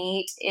really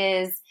neat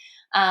is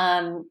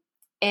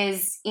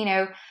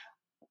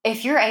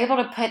if you're able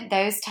to put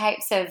those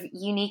types of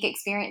unique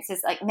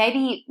experiences, like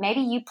maybe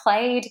you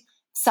played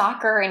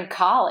soccer in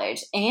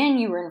college and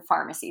you were in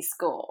pharmacy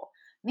school,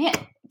 man,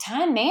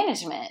 time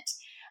management,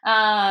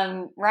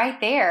 right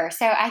there.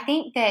 So I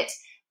think that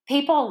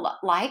people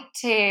like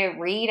to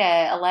read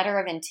a letter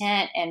of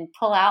intent and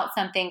pull out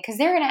something, because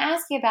they're going to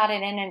ask you about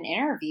it in an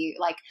interview.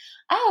 Like,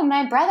 oh,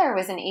 my brother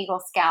was an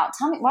Eagle Scout.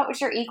 Tell me, what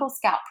was your Eagle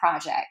Scout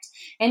project?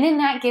 And then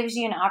that gives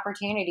you an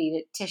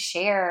opportunity to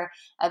share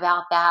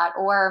about that.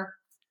 Or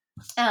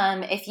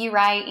if you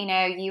write,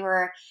 you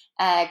were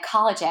a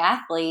college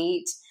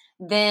athlete,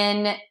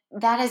 then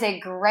that is a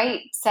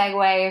great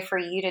segue for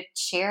you to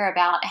share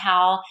about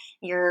how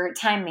your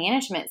time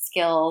management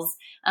skills,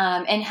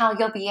 and how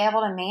you'll be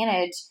able to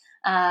manage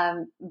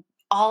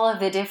all of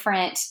the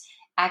different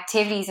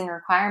activities and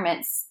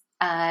requirements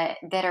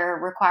that are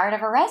required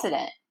of a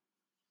resident.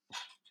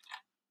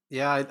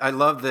 Yeah, I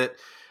love that.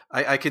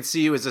 I could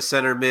see you as a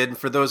center mid.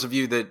 For those of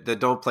you that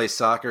don't play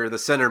soccer, the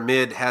center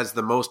mid has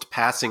the most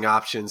passing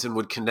options and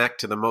would connect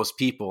to the most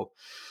people.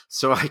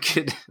 So I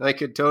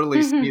could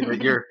totally see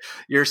that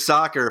your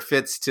soccer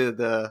fits to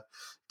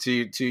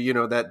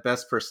that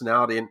best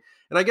personality. And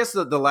I guess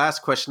the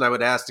last question I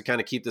would ask, to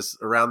kind of keep this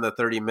around the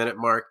 30-minute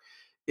mark,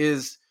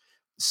 is,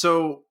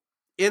 so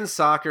in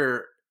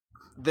soccer,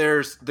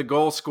 there's the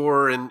goal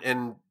scorer,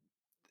 and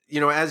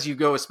as you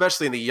go,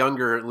 especially in the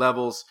younger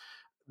levels,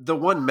 the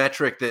one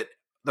metric that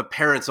the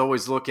parents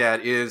always look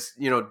at is,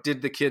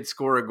 did the kid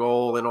score a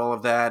goal and all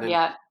of that? And,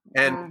 Yeah.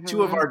 and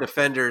two of our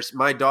defenders,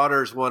 my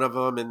daughter's one of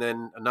them, and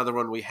then another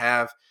one we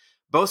have,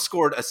 both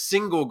scored a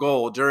single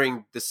goal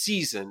during the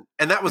season.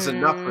 And that was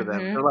enough for them.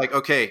 They're like,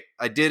 okay,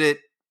 I did it.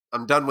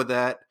 I'm done with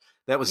that.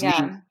 That was neat.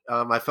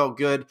 I felt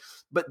good,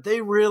 but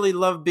they really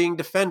love being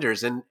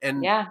defenders, and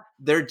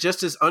they're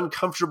just as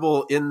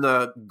uncomfortable in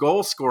the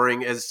goal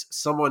scoring as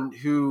someone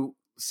who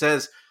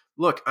says,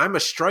 look, I'm a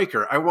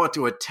striker. I want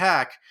to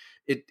attack.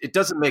 It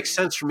doesn't make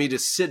sense for me to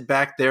sit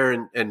back there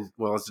and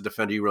well, as a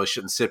defender, you really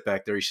shouldn't sit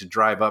back there. You should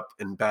drive up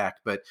and back.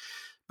 But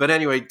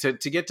anyway,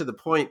 to get to the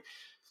point,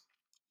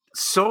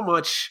 so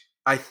much,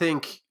 I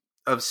think,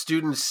 of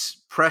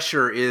students'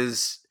 pressure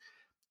is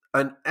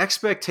an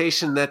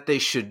expectation that they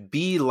should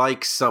be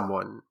like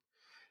someone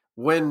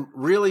when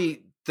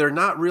really they're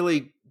not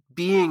really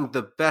being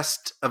the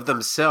best of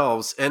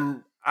themselves.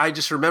 And I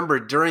just remember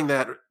during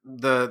that,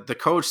 the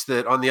coach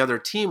that on the other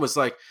team was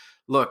like,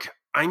 look,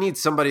 I need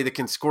somebody that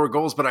can score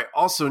goals, but I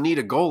also need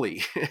a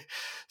goalie.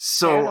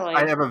 So totally.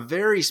 I have a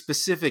very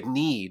specific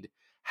need.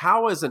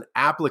 How, as an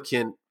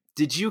applicant,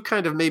 did you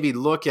kind of maybe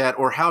look at,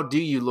 or how do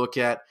you look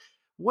at,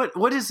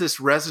 what is this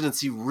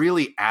residency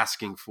really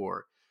asking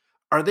for?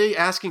 Are they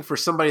asking for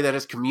somebody that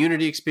has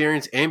community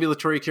experience,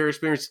 ambulatory care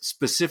experience,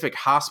 specific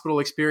hospital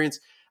experience?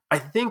 I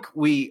think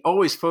we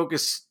always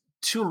focus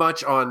too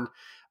much on,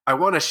 I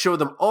want to show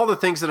them all the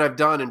things that I've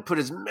done and put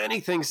as many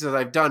things that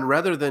I've done,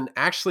 rather than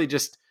actually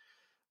just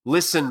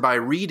listen by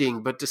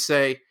reading, but to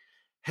say,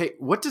 hey,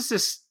 what is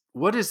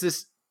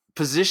this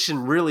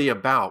position really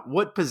about?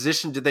 What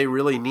position do they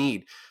really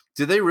need?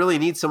 Do they really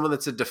need someone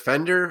that's a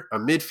defender, a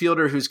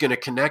midfielder who's going to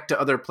connect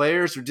to other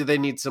players, or do they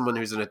need someone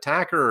who's an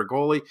attacker or a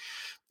goalie?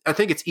 I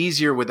think it's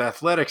easier with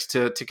athletics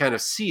to kind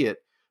of see it,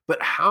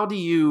 but how do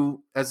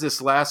you, as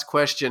this last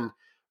question,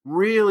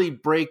 really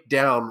break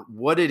down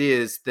what it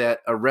is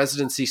that a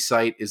residency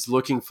site is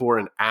looking for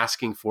and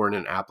asking for in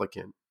an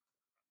applicant?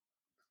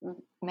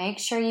 Make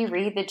sure you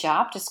read the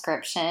job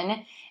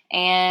description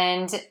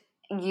and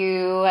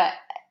you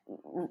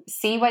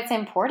see what's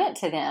important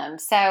to them.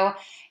 So,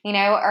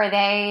 are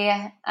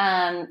they,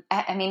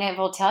 it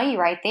will tell you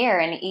right there,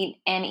 and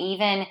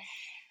even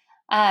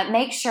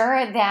make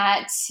sure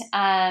that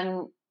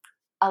a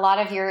lot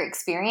of your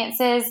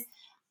experiences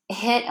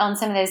hit on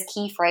some of those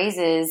key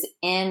phrases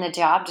in the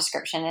job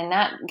description. And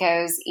that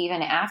goes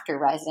even after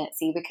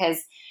residency,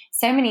 because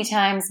so many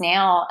times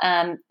now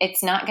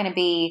it's not going to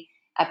be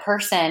a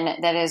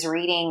person that is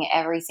reading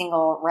every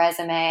single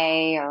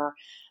resume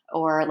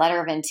or letter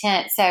of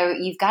intent. So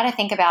you've got to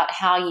think about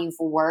how you've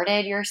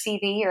worded your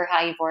CV or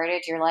how you've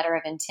worded your letter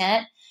of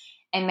intent,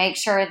 and make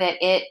sure that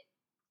it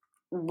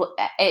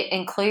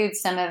includes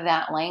some of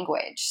that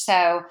language.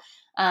 So,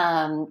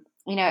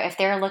 if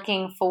they're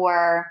looking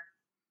for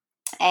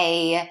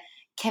a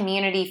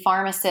community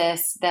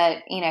pharmacist,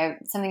 that,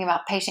 something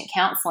about patient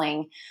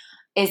counseling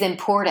is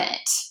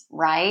important,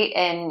 right?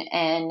 And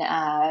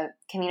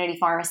community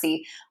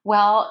pharmacy.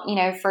 Well,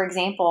 for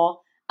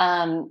example,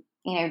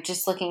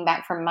 just looking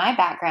back from my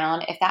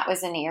background, if that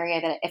was an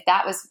area if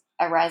that was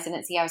a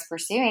residency I was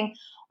pursuing,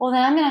 well,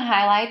 then I'm going to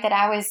highlight that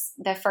I was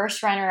the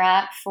first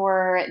runner-up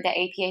for the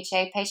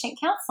APHA patient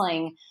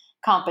counseling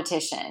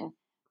competition.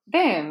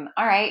 Boom.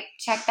 All right.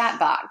 Check that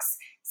box.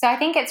 So I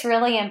think it's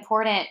really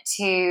important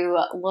to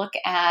look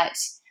at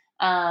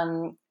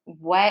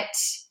what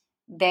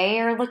they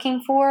are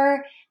looking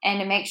for, and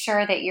to make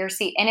sure that your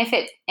CV,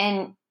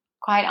 and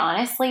quite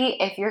honestly,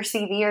 if your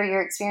CV or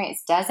your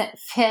experience doesn't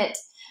fit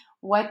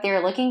what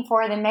they're looking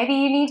for, then maybe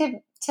you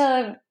need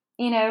to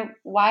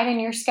widen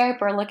your scope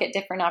or look at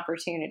different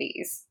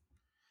opportunities.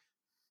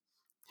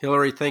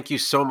 Hillary, thank you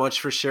so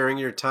much for sharing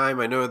your time.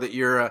 I know that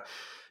you're a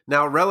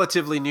now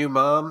relatively new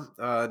mom,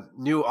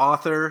 new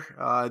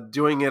author,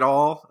 doing it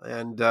all.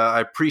 And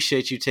I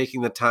appreciate you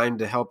taking the time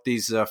to help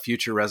these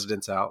future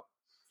residents out.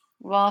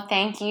 Well,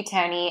 thank you,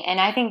 Tony. And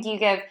I think you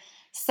give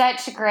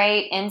such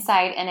great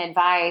insight and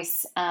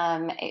advice.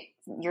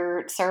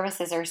 Your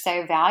services are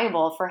so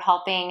valuable for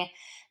helping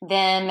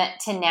them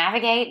to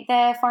navigate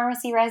the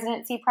pharmacy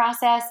residency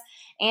process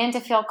and to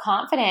feel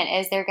confident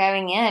as they're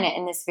going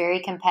in this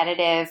very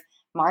competitive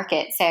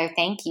market. So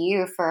thank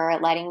you for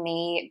letting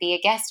me be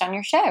a guest on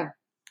your show.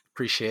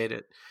 Appreciate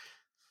it.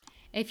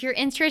 If you're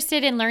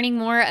interested in learning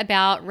more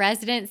about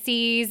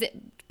residencies,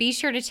 be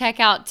sure to check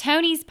out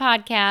Tony's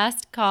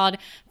podcast called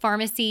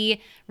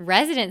Pharmacy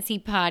Residency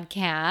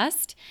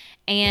Podcast.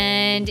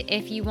 And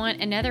if you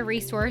want another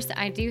resource,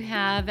 I do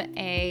have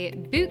a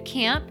boot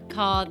camp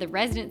called the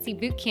Residency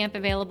Boot Camp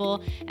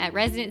available at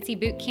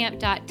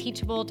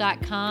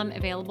residencybootcamp.teachable.com,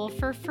 available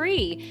for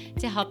free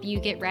to help you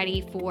get ready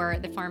for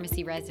the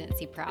pharmacy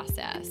residency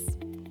process.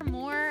 For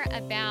more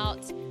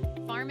about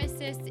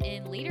pharmacists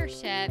in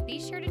leadership, be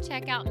sure to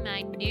check out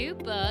my new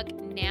book,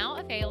 now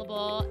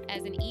available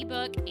as an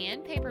ebook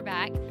and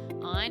paperback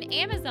on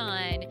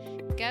Amazon.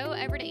 Go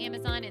over to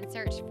Amazon and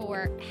search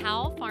for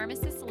How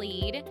Pharmacists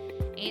Lead,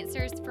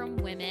 answers from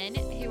women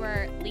who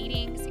are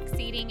leading,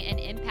 succeeding, and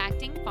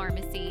impacting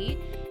pharmacy.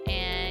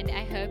 And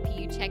I hope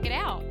you check it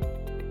out.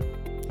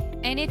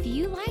 And if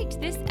you liked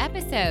this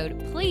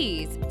episode,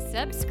 please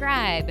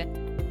subscribe,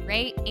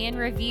 rate, and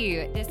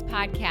review this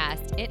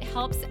podcast. It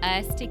helps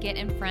us to get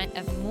in front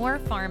of more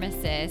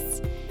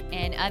pharmacists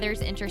and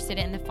others interested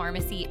in the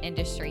pharmacy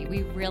industry.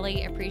 We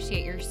really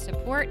appreciate your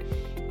support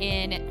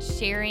in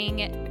sharing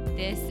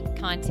this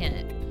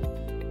content.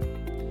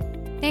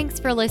 Thanks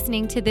for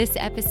listening to this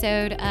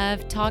episode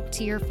of Talk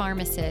to Your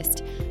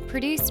Pharmacist,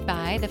 produced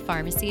by the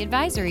Pharmacy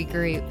Advisory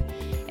Group.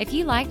 If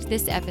you liked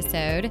this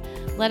episode,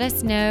 let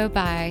us know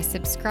by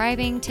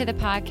subscribing to the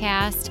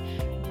podcast,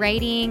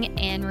 rating,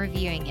 and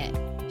reviewing it.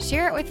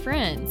 Share it with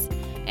friends.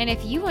 And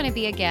if you want to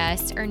be a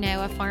guest or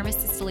know a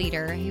pharmacist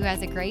leader who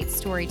has a great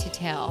story to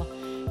tell,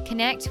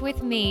 connect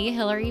with me,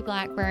 Hillary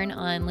Blackburn,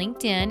 on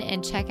LinkedIn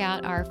and check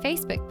out our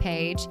Facebook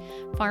page,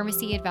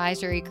 Pharmacy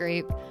Advisory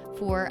Group,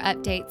 for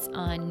updates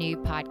on new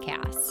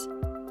podcasts.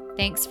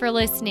 Thanks for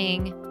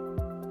listening.